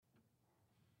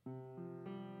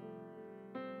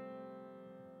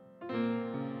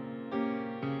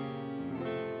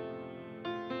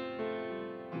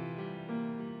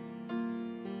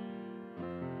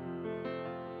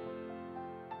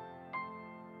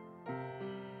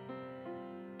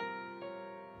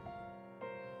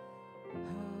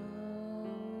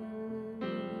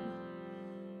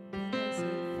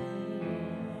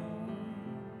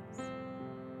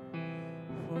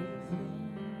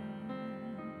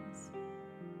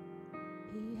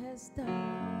has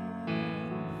done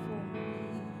for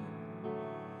me.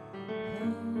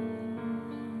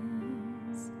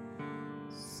 Things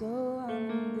so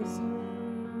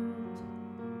undeserved,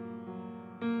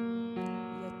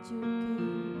 yet you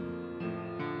give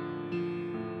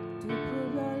to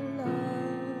prove your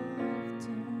love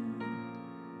to me.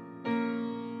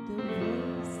 The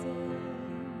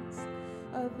voices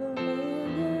of a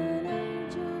million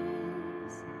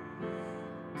angels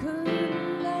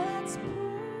couldn't express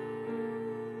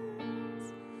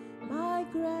my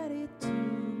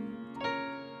gratitude.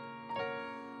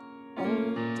 All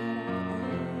that I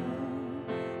am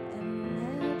and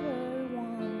never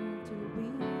want to be,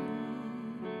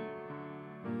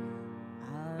 I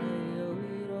owe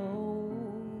it all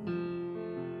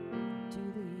to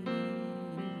thee.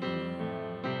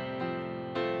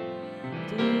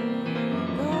 To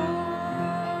God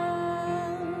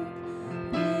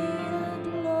be the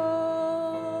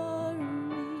glory.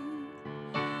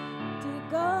 To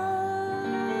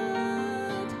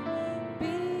God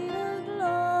be the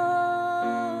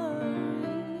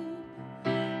glory.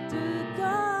 To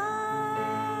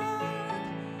God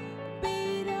be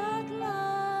the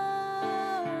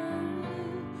glory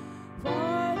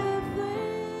for the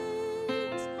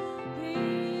things He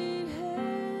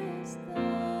has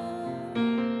done.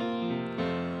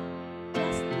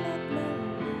 Just let me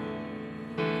live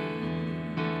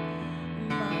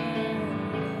my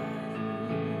life.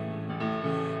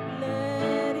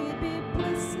 Let it be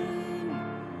pleasing,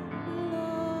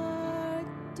 Lord,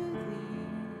 to Thee.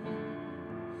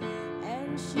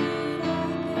 And should I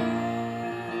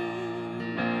gain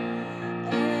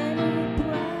any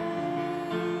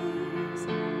praise,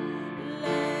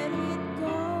 let it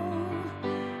go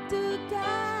to Calvary,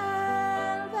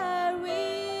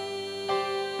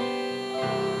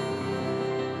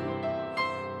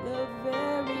 the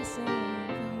very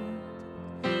same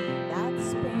God that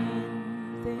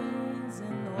spent things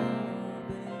in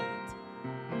orbit,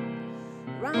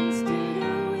 runs to the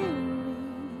weary,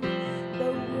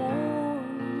 the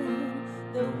worn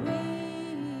and the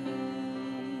weak,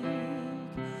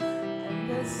 and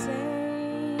the same